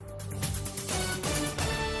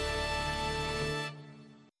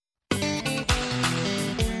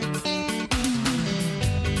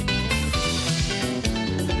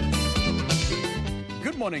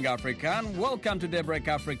morning, Africa, and welcome to Daybreak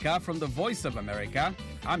Africa from the Voice of America.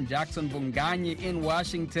 I'm Jackson Bunganyi in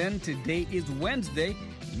Washington. Today is Wednesday,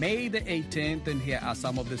 May the 18th, and here are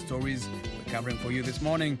some of the stories we're covering for you this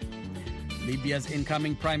morning. Libya's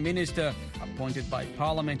incoming prime minister, appointed by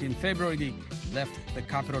parliament in February, left the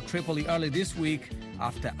capital Tripoli early this week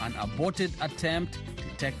after an aborted attempt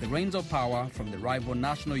to take the reins of power from the rival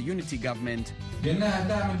National Unity government.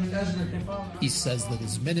 He says that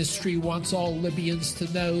his ministry wants all Libyans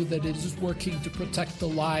to know that it is working to protect the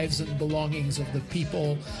lives and belongings of the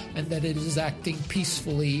people and that it is acting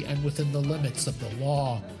peacefully and within the limits of the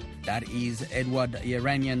law. That is Edward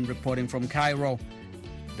Yeranian reporting from Cairo.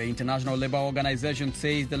 The International Labour Organization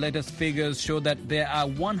says the latest figures show that there are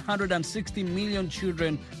 160 million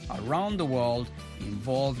children around the world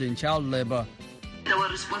involved in child labour. Our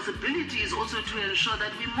responsibility is also to ensure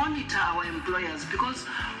that we monitor our employers, because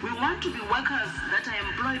we want to be workers that are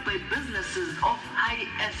employed by businesses of high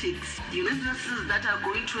ethics, businesses that are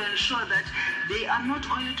going to ensure that they are not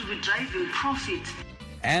only to be driving profit.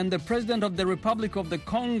 And the president of the Republic of the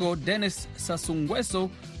Congo, Denis Sassou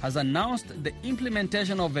Nguesso, has announced the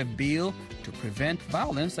implementation of a bill to prevent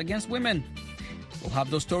violence against women. We'll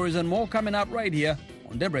have those stories and more coming up right here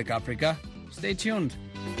on Daybreak Africa. Stay tuned.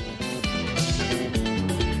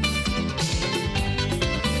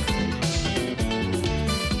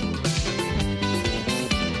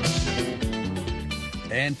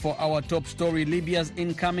 And for our top story, Libya's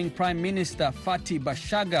incoming Prime Minister Fathi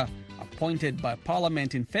Bashagha, appointed by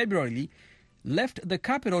Parliament in February, left the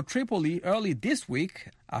capital Tripoli early this week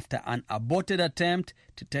after an aborted attempt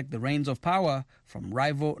to take the reins of power from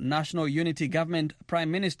rival National Unity Government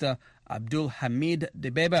Prime Minister Abdul Hamid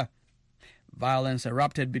Dbeibah. Violence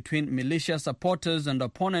erupted between militia supporters and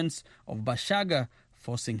opponents of Bashagha,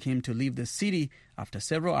 forcing him to leave the city after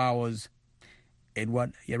several hours.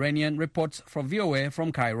 Edward Yeranian reports for VOA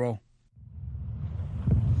from Cairo.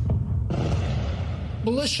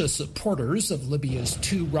 Militia supporters of Libya's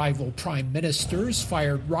two rival prime ministers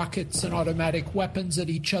fired rockets and automatic weapons at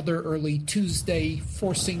each other early Tuesday,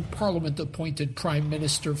 forcing parliament-appointed Prime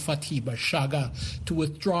Minister Fathi Bashagha to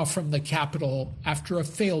withdraw from the capital after a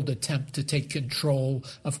failed attempt to take control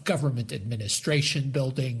of government administration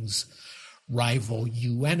buildings. Rival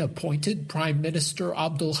UN-appointed Prime Minister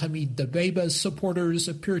Abdul Hamid Dbeibah's supporters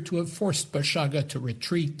appear to have forced Bashagha to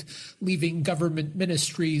retreat, leaving government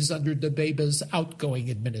ministries under Dbeibah's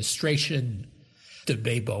outgoing administration.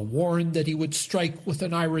 Dbeibah warned that he would strike with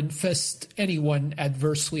an iron fist anyone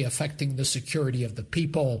adversely affecting the security of the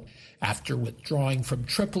people. After withdrawing from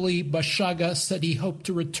Tripoli, Bashagha said he hoped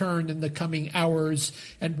to return in the coming hours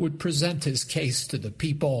and would present his case to the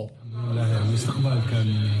people.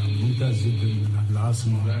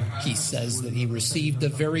 He says that he received a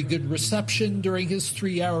very good reception during his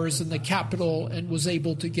 3 hours in the capital and was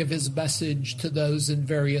able to give his message to those in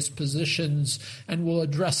various positions and will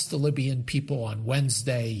address the Libyan people on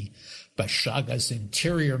Wednesday. Bashagha's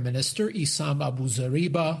Interior Minister, Issam Abu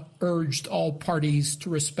Zariba, urged all parties to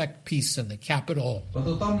respect peace in the capital.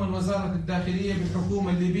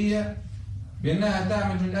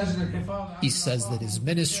 He says that his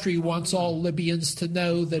ministry wants all Libyans to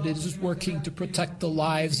know that it is working to protect the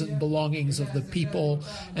lives and belongings of the people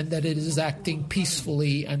and that it is acting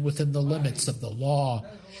peacefully and within the limits of the law.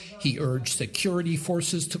 He urged security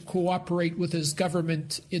forces to cooperate with his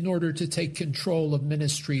government in order to take control of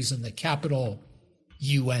ministries in the capital.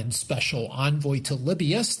 UN Special Envoy to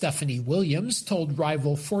Libya, Stephanie Williams, told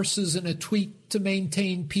rival forces in a tweet to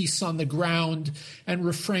maintain peace on the ground and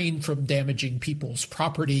refrain from damaging people's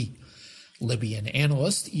property. Libyan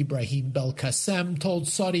analyst Ibrahim Belkacem told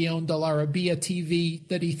Saudi-owned Al Arabiya TV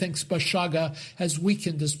that he thinks Bashagha has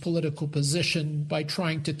weakened his political position by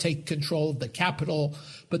trying to take control of the capital,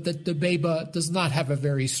 but that Dbeibah does not have a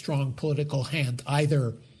very strong political hand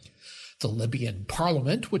either. The Libyan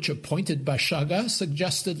parliament, which appointed Bashagha,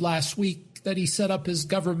 suggested last week that he set up his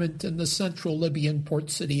government in the central Libyan port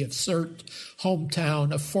city of Sirte,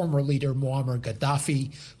 hometown of former leader Muammar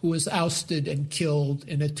Gaddafi, who was ousted and killed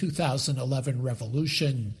in a 2011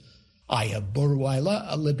 revolution. Aya Bourwaila,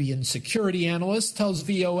 a Libyan security analyst, tells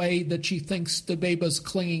VOA that she thinks Dbeibah's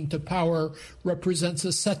clinging to power represents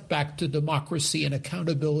a setback to democracy and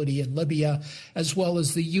accountability in Libya, as well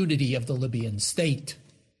as the unity of the Libyan state.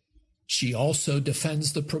 She also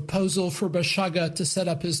defends the proposal for Bashagha to set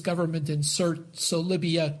up his government in Sirte so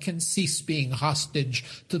Libya can cease being hostage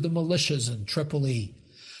to the militias in Tripoli.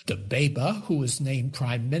 Dbeibah, who was named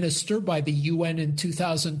prime minister by the UN in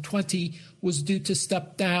 2020, was due to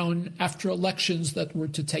step down after elections that were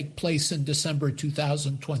to take place in December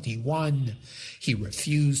 2021. He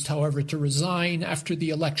refused, however, to resign after the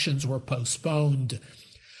elections were postponed.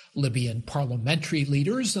 Libyan parliamentary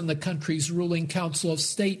leaders and the country's ruling Council of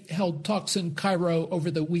State held talks in Cairo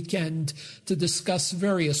over the weekend to discuss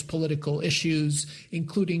various political issues,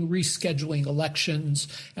 including rescheduling elections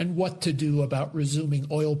and what to do about resuming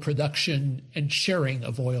oil production and sharing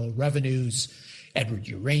of oil revenues. Edward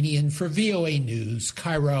Uranian for VOA News,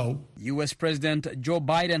 Cairo. U.S. President Joe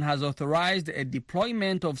Biden has authorized a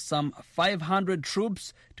deployment of some 500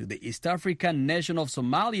 troops to the East African nation of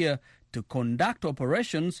Somalia to conduct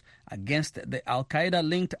operations against the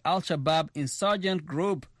al-Qaeda-linked al-Shabaab insurgent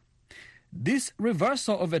group. This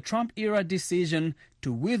reversal of a Trump-era decision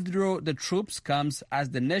to withdraw the troops comes as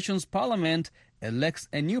the nation's parliament elects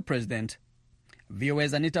a new president.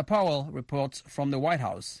 VOA's Anita Powell reports from the White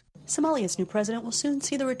House. Somalia's new president will soon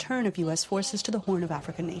see the return of U.S. forces to the Horn of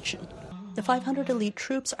Africa nation. The 500 elite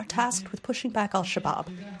troops are tasked with pushing back al-Shabaab,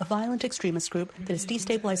 a violent extremist group that has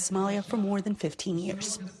destabilized Somalia for more than 15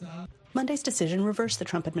 years. Monday's decision reversed the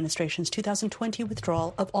Trump administration's 2020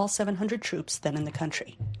 withdrawal of all 700 troops then in the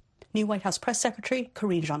country. New White House Press Secretary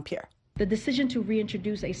Karine Jean-Pierre. The decision to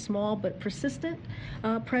reintroduce a small but persistent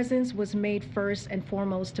presence was made first and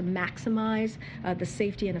foremost to maximize the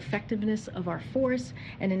safety and effectiveness of our force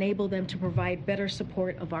and enable them to provide better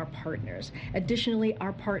support of our partners. Additionally,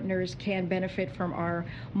 our partners can benefit from our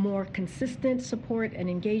more consistent support and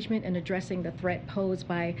engagement in addressing the threat posed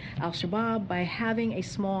by al-Shabaab by having a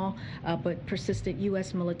small but persistent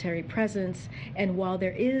U.S. military presence. And while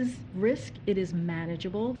there is risk, it is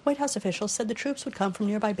manageable. White House officials said the troops would come from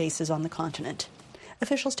nearby bases on the continent.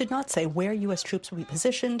 Officials did not say where U.S. troops would be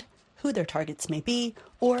positioned, who their targets may be,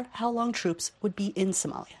 or how long troops would be in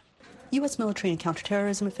Somalia. U.S. military and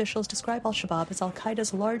counterterrorism officials describe al-Shabaab as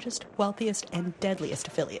al-Qaeda's largest, wealthiest, and deadliest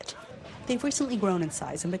affiliate. They've recently grown in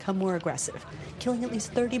size and become more aggressive, killing at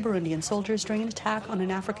least 30 Burundian soldiers during an attack on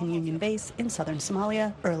an African Union base in southern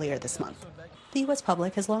Somalia earlier this month. The U.S.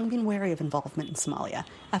 public has long been wary of involvement in Somalia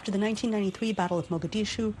after the 1993 Battle of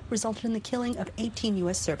Mogadishu resulted in the killing of 18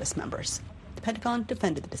 U.S. service members. The Pentagon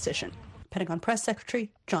defended the decision. Pentagon Press Secretary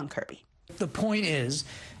John Kirby. The point is,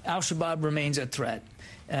 al-Shabaab remains a threat,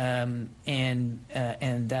 and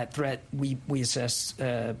that threat we assess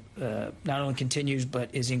not only continues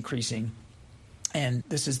but is increasing. And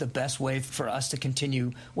this is the best way for us to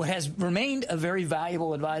continue what has remained a very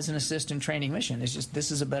valuable advise and assist and training mission. It's just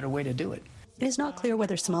this is a better way to do it. It is not clear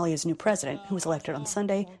whether Somalia's new president, who was elected on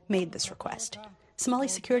Sunday, made this request. Somali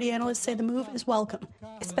security analysts say the move is welcome,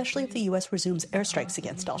 especially if the U.S. resumes airstrikes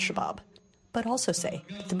against al-Shabaab, but also say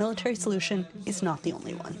that the military solution is not the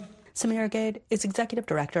only one. Samira Gaid is executive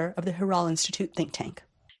director of the Hiral Institute think tank.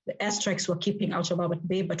 The airstrikes were keeping al-Shabaab at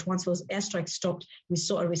bay, but once those airstrikes stopped, we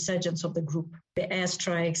saw a resurgence of the group. The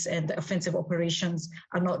airstrikes and the offensive operations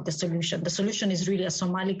are not the solution. The solution is really a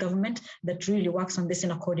Somali government that really works on this in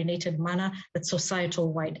a coordinated manner that's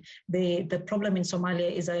societal-wide. The problem in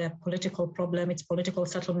Somalia is a political problem. It's political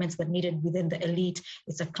settlements that needed within the elite.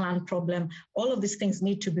 It's a clan problem. All of these things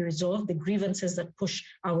need to be resolved. The grievances that push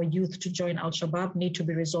our youth to join al-Shabaab need to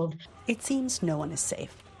be resolved. It seems no one is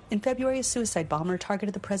safe. In February, a suicide bomber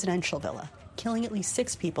targeted the presidential villa, killing at least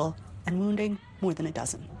 6 people and wounding more than a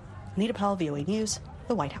dozen. Anita Powell, VOA News,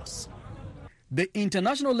 the White House. The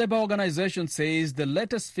International Labour Organization says the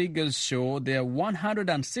latest figures show there are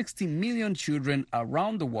 160 million children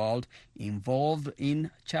around the world involved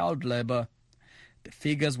in child labour. The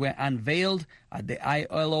figures were unveiled at the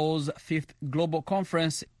ILO's 5th Global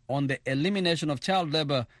Conference on the Elimination of Child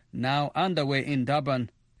Labour, now underway in Durban.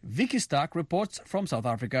 Vicky Stark reports from South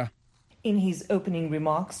Africa. In his opening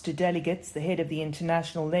remarks to delegates, the head of the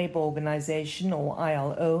International Labour Organization, or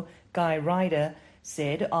ILO, Guy Ryder,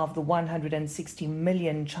 said of the 160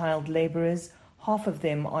 million child labourers, half of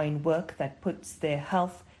them are in work that puts their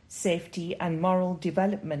health, safety and moral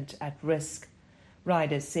development at risk.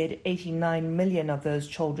 Ryder said 89 million of those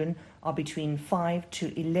children are between 5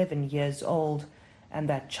 to 11 years old, and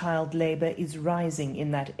that child labour is rising in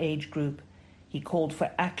that age group. He called for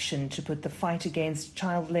action to put the fight against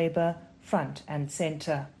child labour front and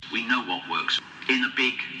centre. We know what works in a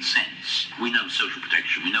big sense. We know social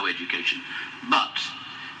protection, we know education, but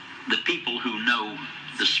the people who know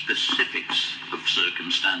the specifics of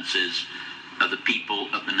circumstances are the people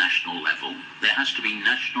at the national level. There has to be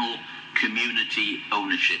national community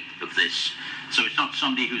ownership of this. So it's not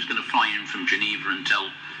somebody who's going to fly in from Geneva and tell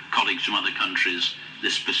colleagues from other countries the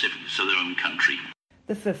specifics of their own country.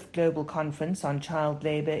 The 5th Global Conference on Child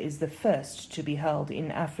Labour is the first to be held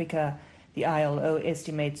in Africa. The ILO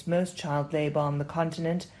estimates most child labour on the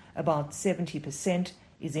continent, about 70%,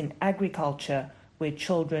 is in agriculture, where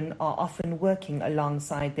children are often working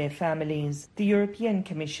alongside their families. The European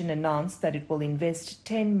Commission announced that it will invest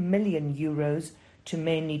 €10 million to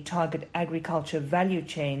mainly target agriculture value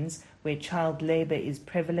chains where child labour is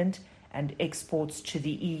prevalent and exports to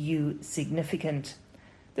the EU significant.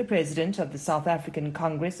 The president of the South African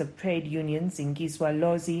Congress of Trade Unions, Ngiswa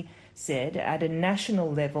Lozi, said at a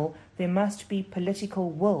national level there must be political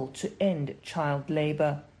will to end child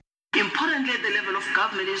labour. Importantly, at the level of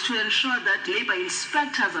government is to ensure that labour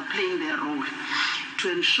inspectors are playing their role, to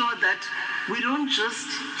ensure that we don't just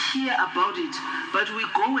hear about it, but we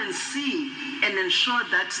go and see and ensure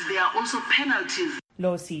that there are also penalties.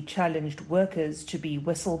 Losi challenged workers to be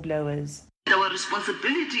whistleblowers. Our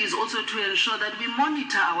responsibility is also to ensure that we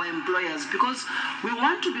monitor our employers, because we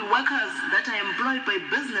want to be workers that are employed by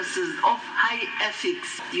businesses of high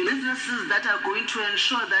ethics, businesses that are going to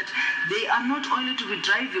ensure that they are not only to be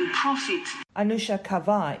driving profit. Anusha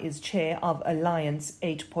Kava is chair of Alliance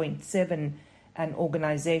 8.7, an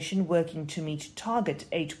organization working to meet Target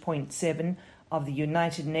 8.7 of the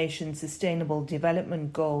United Nations Sustainable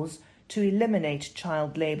Development Goals to eliminate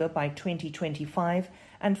child labour by 2025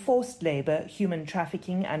 and forced labour, human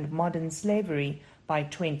trafficking and modern slavery by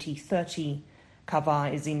 2030.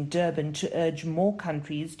 Kava is in Durban to urge more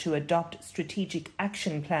countries to adopt strategic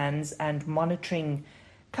action plans and monitoring.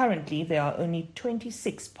 Currently, there are only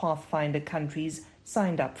 26 Pathfinder countries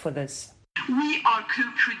signed up for this. We are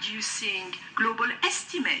co-producing global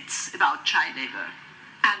estimates about child labour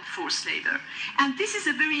and forced labour. And this is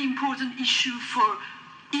a very important issue for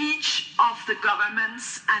each of the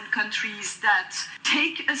governments and countries that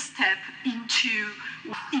take a step into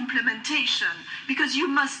implementation, because you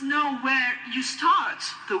must know where you start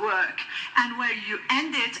the work and where you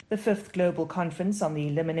end it. The 5th Global Conference on the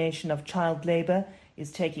Elimination of Child Labour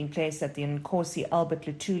is taking place at the Nkosi Albert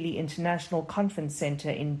Luthuli International Conference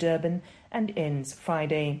Centre in Durban and ends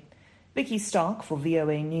Friday. Vicky Stark for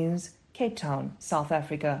VOA News, Cape Town, South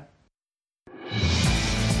Africa.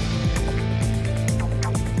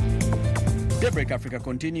 Daybreak Africa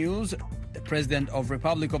continues. The President of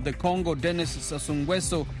Republic of the Congo, Denis Sassou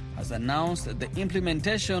Nguesso, has announced the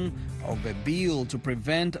implementation of a bill to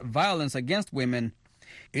prevent violence against women.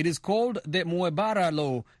 It is called the Mwebara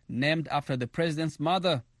Law, named after the president's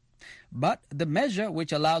mother. But the measure,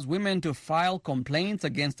 which allows women to file complaints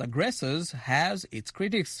against aggressors, has its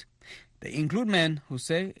critics. They include men who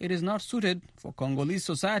say it is not suited for Congolese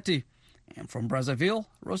society. And from Brazzaville,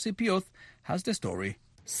 Rosie Pioth has the story.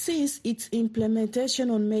 Since its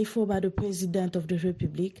implementation on May 4 by the President of the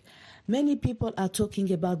Republic, many people are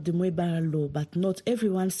talking about the Mwebara Law, but not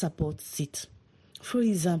everyone supports it. For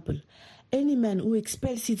example, any man who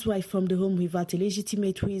expels his wife from the home without a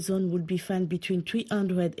legitimate reason would be fined between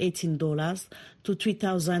 $318 to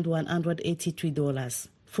 $3,183.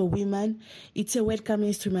 For women, it's a welcome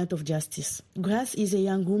instrument of justice. Grace is a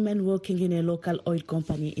young woman working in a local oil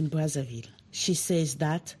company in Brazzaville. She says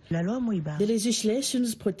that the legislation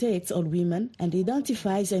protects all women and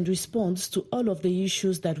identifies and responds to all of the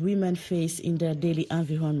issues that women face in their daily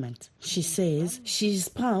environment. She says she is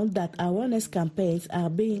proud that awareness campaigns are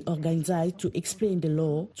being organized to explain the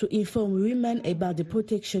law, to inform women about the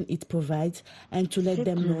protection it provides, and to let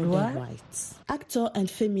them know their rights. Actor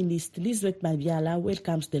and feminist Lisbeth Mabiala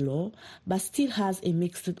welcomes the law, but still has a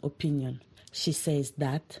mixed opinion. She says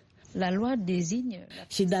that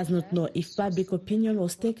she does not know if public opinion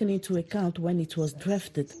was taken into account when it was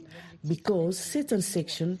drafted, because certain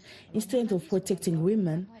sections, instead of protecting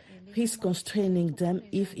women, risk constraining them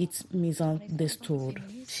if it's misunderstood.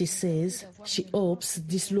 She says she hopes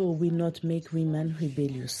this law will not make women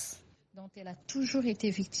rebellious.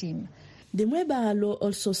 The Mwebara Law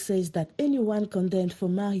also says that anyone condemned for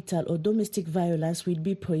marital or domestic violence will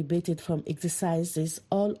be prohibited from exercises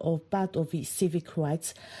all or part of his civic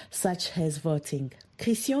rights, such as voting.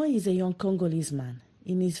 Christian is a young Congolese man,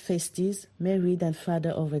 in his 50s, married and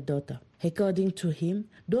father of a daughter. According to him,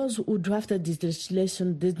 those who drafted this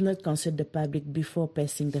legislation did not consult the public before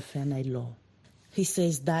passing the final law. He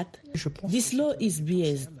says that this law is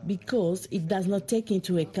biased because it does not take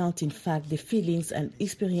into account, in fact, the feelings and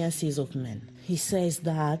experiences of men. He says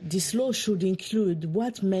that this law should include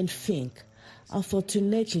what men think.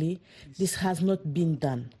 Unfortunately, this has not been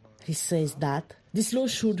done. He says that this law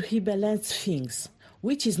should rebalance things,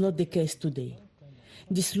 which is not the case today.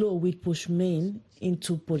 This law will push men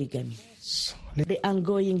into polygamy. The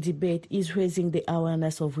ongoing debate is raising the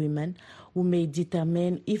awareness of women who may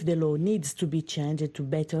determine if the law needs to be changed to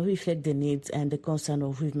better reflect the needs and the concern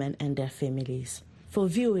of women and their families. For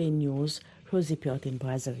VOA News, Rosie Pioth in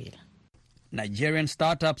Brazzaville. Nigerian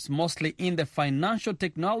startups, mostly in the financial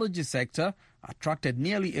technology sector, attracted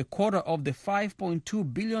nearly a quarter of the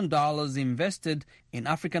 $5.2 billion invested in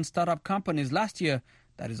African startup companies last year,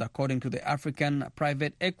 That is according to the African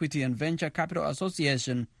Private Equity and Venture Capital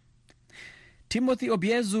Association. Timothy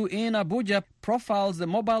Obiezu in Abuja profiles the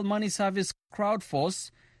mobile money service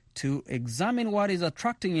Crowdforce to examine what is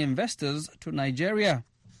attracting investors to Nigeria.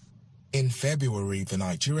 In February, the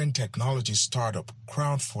Nigerian technology startup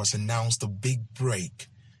Crowdforce announced a big break.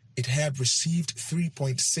 It had received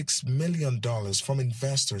 $3.6 million from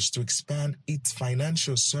investors to expand its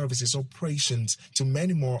financial services operations to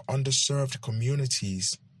many more underserved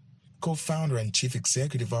communities. Co-founder and Chief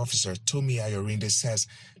Executive Officer Tomi Ayorinde says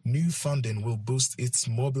new funding will boost its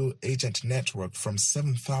mobile agent network from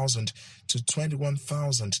 7,000 to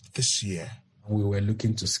 21,000 this year. We were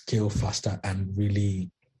looking to scale faster and really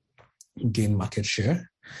gain market share.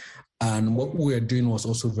 And what we're doing was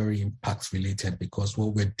also very impact related, because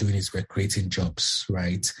what we're doing is we're creating jobs,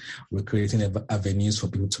 right? We're creating avenues for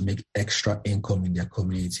people to make extra income in their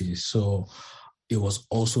communities. So it was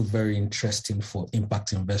also very interesting for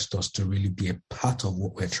impact investors to really be a part of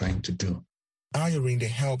what we're trying to do. Ayorinde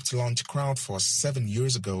helped launch Crowdforce 7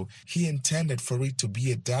 years ago. He intended for it to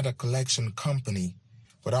be a data collection company.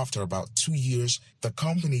 But after about 2 years, the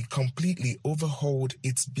company completely overhauled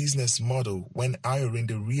its business model when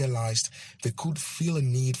Ayorinde realized they could feel a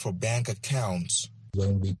need for bank accounts.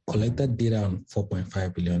 When we collected data on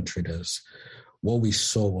 4.5 billion traders, what we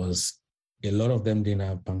saw was a lot of them didn't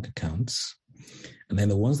have bank accounts. And then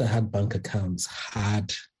the ones that had bank accounts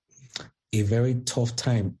had a very tough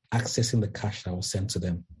time accessing the cash that was sent to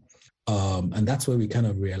them. And that's where we kind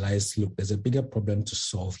of realized, look, there's a bigger problem to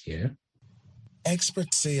solve here.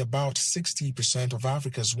 Experts say about 60% of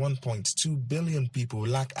Africa's 1.2 billion people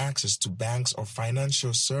lack access to banks or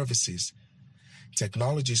financial services.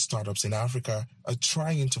 Technology startups in Africa are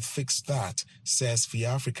trying to fix that, says the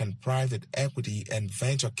African Private Equity and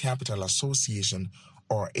Venture Capital Association,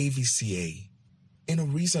 or AVCA. In a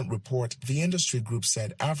recent report, the industry group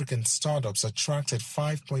said African startups attracted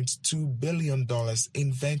 $5.2 billion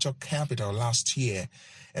in venture capital last year,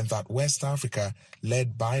 and that West Africa,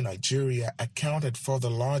 led by Nigeria, accounted for the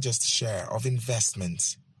largest share of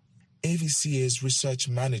investments. AVCA's research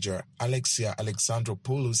manager, Alexia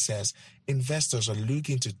Alexandropoulou, says investors are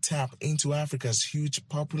looking to tap into Africa's huge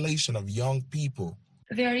population of young people.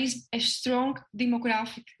 There is a strong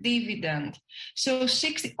demographic dividend. So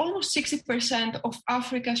almost 60% of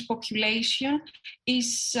Africa's population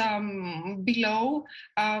is below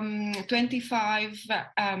 25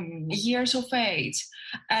 years of age.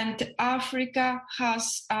 And Africa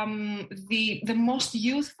has the most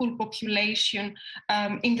youthful population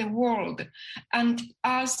in the world. And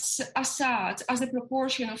as such, as the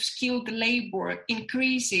proportion of skilled labor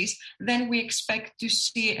increases, then we expect to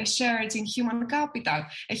see a surge in human capital.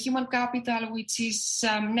 A human capital which is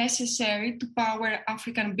necessary to power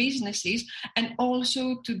African businesses and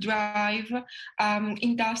also to drive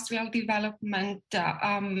industrial development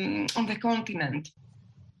on the continent.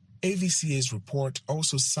 AVCA's report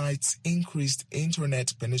also cites increased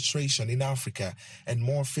internet penetration in Africa and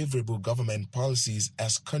more favorable government policies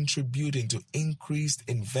as contributing to increased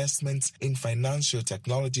investments in financial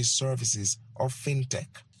technology services or fintech.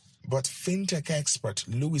 But fintech expert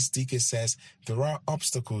Louis Dike says there are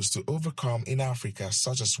obstacles to overcome in Africa,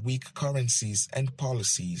 such as weak currencies and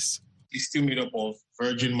policies. It's still made up of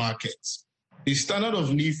virgin markets. The standard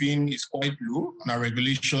of living is quite low, and our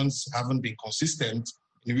regulations haven't been consistent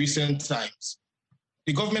in recent times.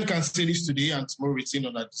 The government can say this today and tomorrow retain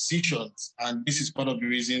other decisions, and this is part of the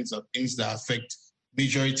reasons of things that affect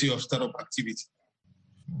majority of startup activity.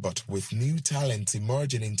 But with new talents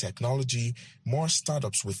emerging in technology, more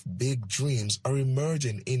startups with big dreams are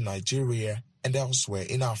emerging in Nigeria and elsewhere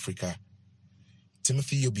in Africa.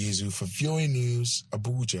 Timothy Obiezu for VOA News,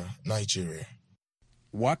 Abuja, Nigeria.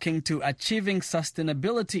 Working to achieving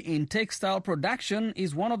sustainability in textile production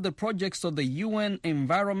is one of the projects of the UN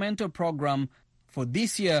Environmental Programme for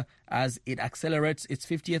this year as it accelerates its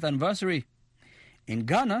 50th anniversary. In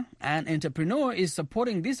Ghana, an entrepreneur is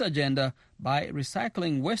supporting this agenda by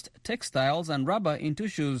recycling waste textiles and rubber into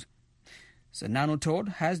shoes. Senanu Todd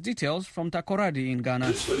has details from Takoradi in Ghana.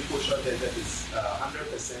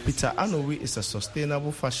 Peter Anowi is a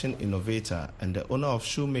sustainable fashion innovator and the owner of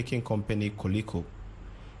shoemaking company Koliko.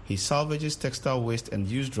 He salvages textile waste and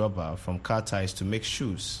used rubber from car tires to make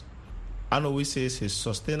shoes. Anowi says his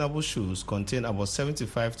sustainable shoes contain about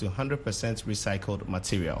 75 to 100% recycled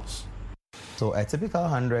materials. So a typical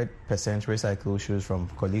 100% recycled shoes from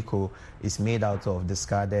Koliko is made out of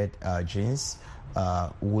discarded jeans,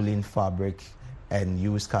 woolen fabric, and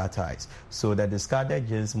used car tires. So the discarded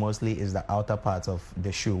jeans mostly is the outer part of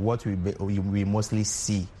the shoe, what we mostly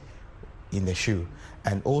see in the shoe.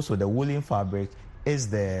 And also the woolen fabric is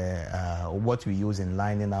the what we use in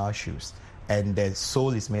lining our shoes. And the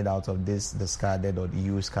sole is made out of this discarded or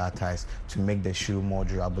used car tires to make the shoe more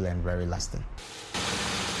durable and very lasting.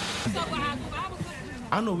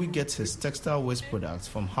 Anowi gets his textile waste products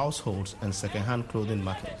from households and second-hand clothing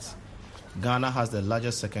markets. Ghana has the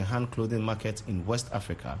largest second-hand clothing market in West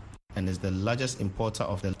Africa and is the largest importer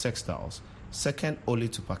of the textiles, second only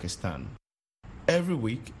to Pakistan. Every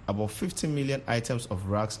week, about 50 million items of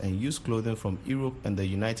rags and used clothing from Europe and the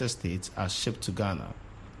United States are shipped to Ghana.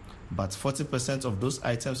 But 40% of those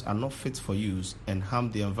items are not fit for use and harm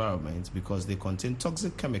the environment because they contain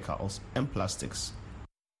toxic chemicals and plastics.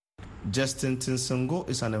 Justin Tinsongo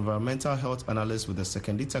is an environmental health analyst with the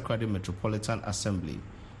Sekondi Takoradi Metropolitan Assembly.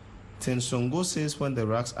 Tinsongo says when the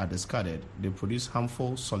rags are discarded, they produce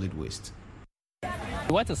harmful solid waste.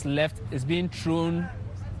 What is left is being thrown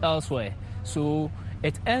elsewhere, so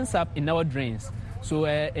it ends up in our drains. So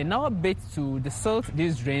in our bid to desilt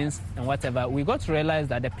these drains and whatever, we got to realize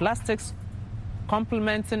that the plastics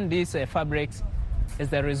complementing these fabrics is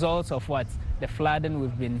the result of what? The flooding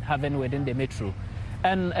we've been having within the metro.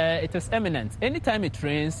 And it is imminent. Anytime it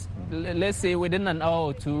rains, let's say within an hour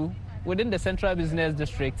or two, within the Central Business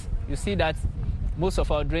District, you see that most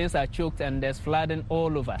of our drains are choked and there's flooding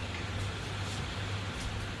all over.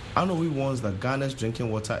 Anowi warns that Ghana's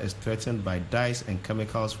drinking water is threatened by dyes and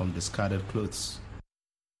chemicals from discarded clothes.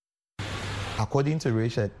 According to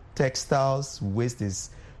Rachel, textiles waste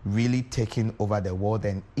is really taking over the world,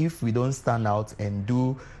 and if we don't stand out and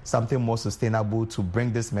do something more sustainable to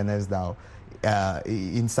bring this menace down,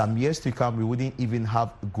 in some years to come, we wouldn't even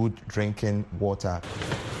have good drinking water.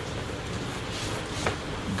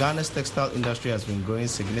 Ghana's textile industry has been growing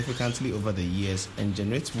significantly over the years and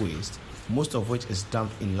generates waste, most of which is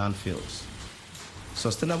dumped in landfills.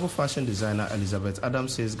 Sustainable fashion designer Elizabeth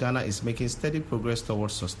Adams says Ghana is making steady progress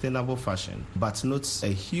towards sustainable fashion, but notes a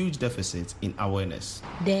huge deficit in awareness.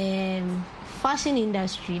 The fashion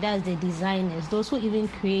industry, that's the designers, those who even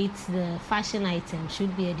create the fashion items,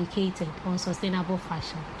 should be educated on sustainable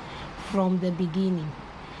fashion from the beginning.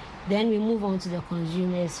 Then we move on to the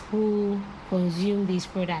consumers who consume these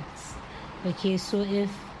products. Okay, so if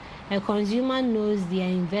a consumer knows they are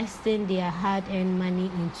investing their hard-earned money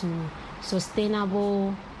into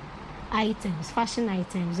sustainable items, fashion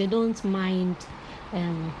items, they don't mind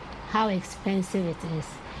how expensive it is.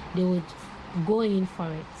 They would go in for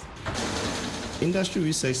it. Industry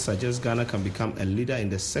research suggests Ghana can become a leader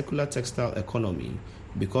in the circular textile economy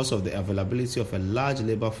because of the availability of a large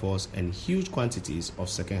labor force and huge quantities of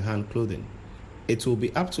second-hand clothing. It will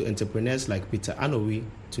be up to entrepreneurs like Peter Anowi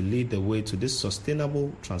to lead the way to this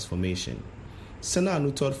sustainable transformation. Sena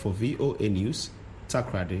Anutod for VOA News,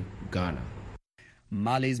 Takoradi, Ghana.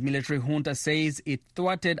 Mali's military junta says it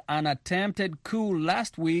thwarted an attempted coup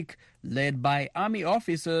last week led by army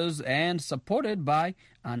officers and supported by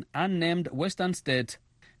an unnamed Western state.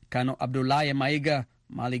 Kano Abdoulaye Maiga,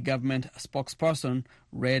 Mali government spokesperson,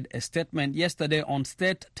 read a statement yesterday on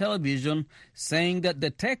state television saying that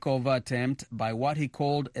the takeover attempt by what he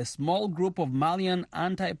called a small group of Malian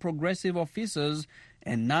anti-progressive officers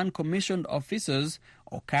and non-commissioned officers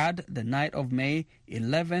occurred the night of May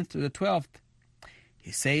 11th to the 12th.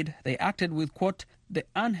 He said they acted with, quote, the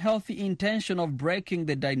unhealthy intention of breaking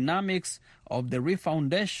the dynamics of the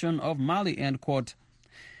refoundation of Mali, end quote.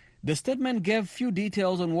 The statement gave few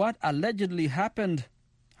details on what allegedly happened.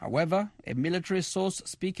 However, a military source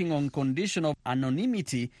speaking on condition of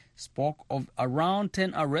anonymity spoke of around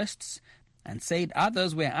 10 arrests and said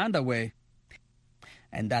others were underway.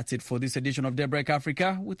 And that's it for this edition of Daybreak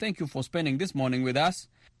Africa. We thank you for spending this morning with us.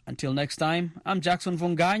 Until next time, I'm Jackson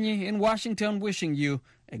Vunganyi in Washington, wishing you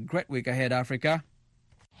a great week ahead, Africa.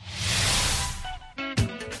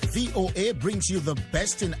 VOA brings you the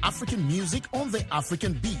best in African music on the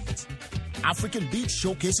African Beat. African Beat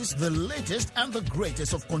showcases the latest and the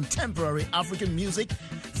greatest of contemporary African music,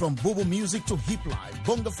 from Bobo music to hip life,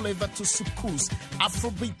 bongo flavor to soukous,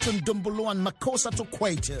 Afrobeat and Dumbolo and Makossa to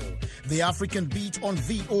Kwaito. The African Beat on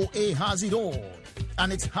VOA has it all.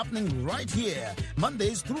 And it's happening right here,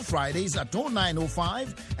 Mondays through Fridays at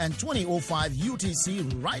 09:05 and 20:05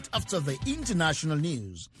 UTC, right after the international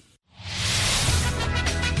news.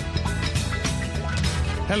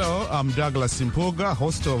 Hello, I'm Douglas Simpoga,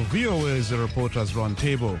 host of VOA's Reporters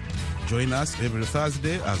Roundtable. Join us every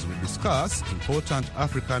Thursday as we discuss important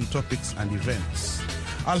African topics and events.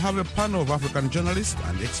 I'll have a panel of African journalists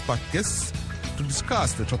and expert guests to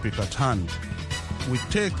discuss the topic at hand. We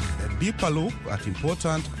take a deeper look at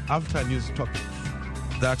important after-news topics.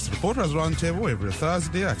 That's Reporters Roundtable every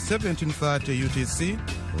Thursday at 17:30 UTC